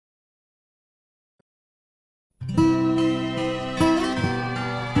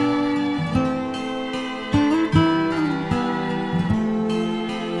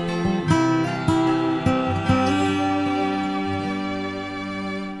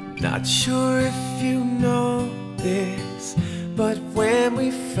Not sure if you know this, but when we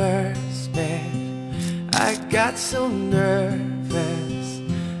first met, I got so nervous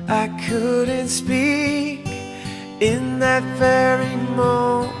I couldn't speak. In that very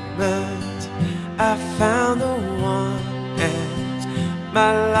moment I found the one, and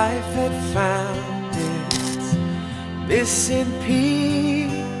my life had found its missing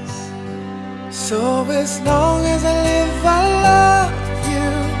piece. So as long as I live, I love you,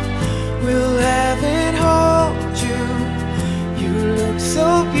 will have and hold you. You look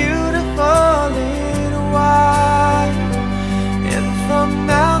so beautiful in white, and from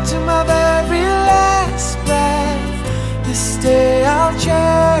now to my very last breath, this day I'll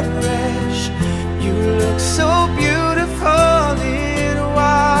cherish. You look so beautiful in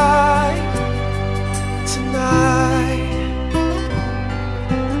white tonight.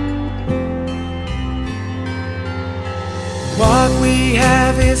 What we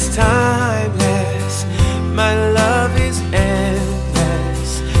have is timeless, my love is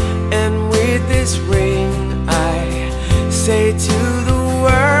endless, and with this ring I say to the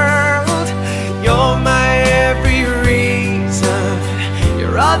world, you're my every reason,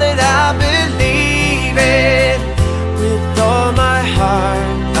 you're all that I believe in. With all my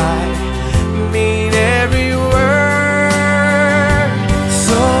heart I mean every word.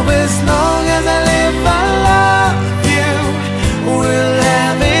 So as long as I live, I love you, will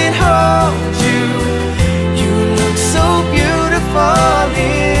have and hold you. You look so beautiful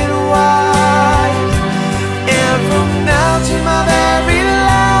in white, and from now to my very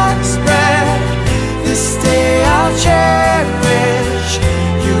last breath, this day I'll cherish.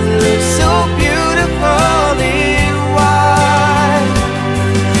 You look so beautiful in white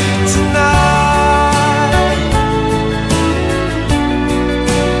tonight.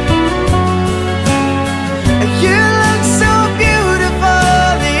 And you look so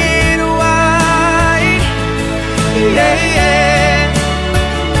beautiful in white, yeah, yeah.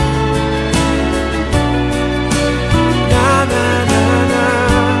 Na na na na,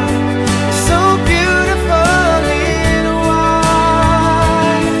 so beautiful in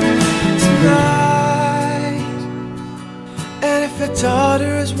white tonight. And if a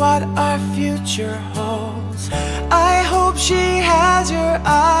daughter is what our future holds, I hope she has your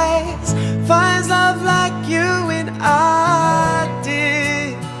eyes, finds love like you and I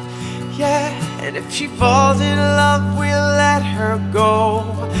did, yeah. And if she falls in love, we'll let her go.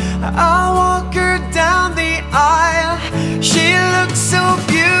 I'll walk her down the aisle. She looks so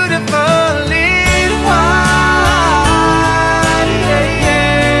beautiful in white, yeah,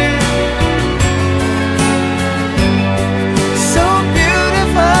 yeah. So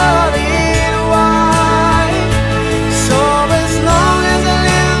beautiful in white. So as long as I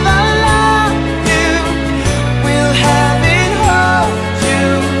live, I love you, will have and hold you.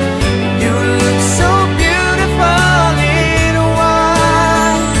 You look so beautiful in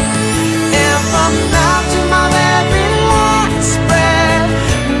white, and from now to my very last breath,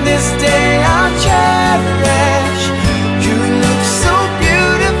 this day I'll cherish. You look so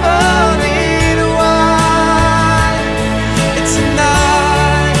beautiful in white. It's a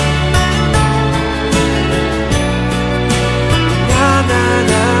night. Na na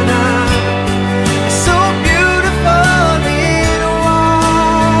na na, so beautiful in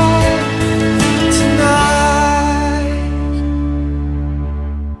white tonight.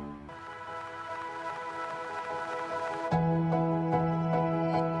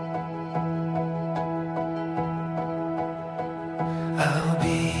 I'll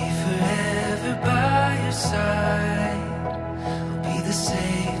be forever by your side. I'll be the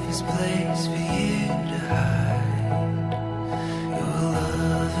safest place for you to hide. Your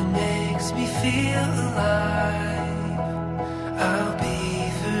love, it makes me feel alive. I'll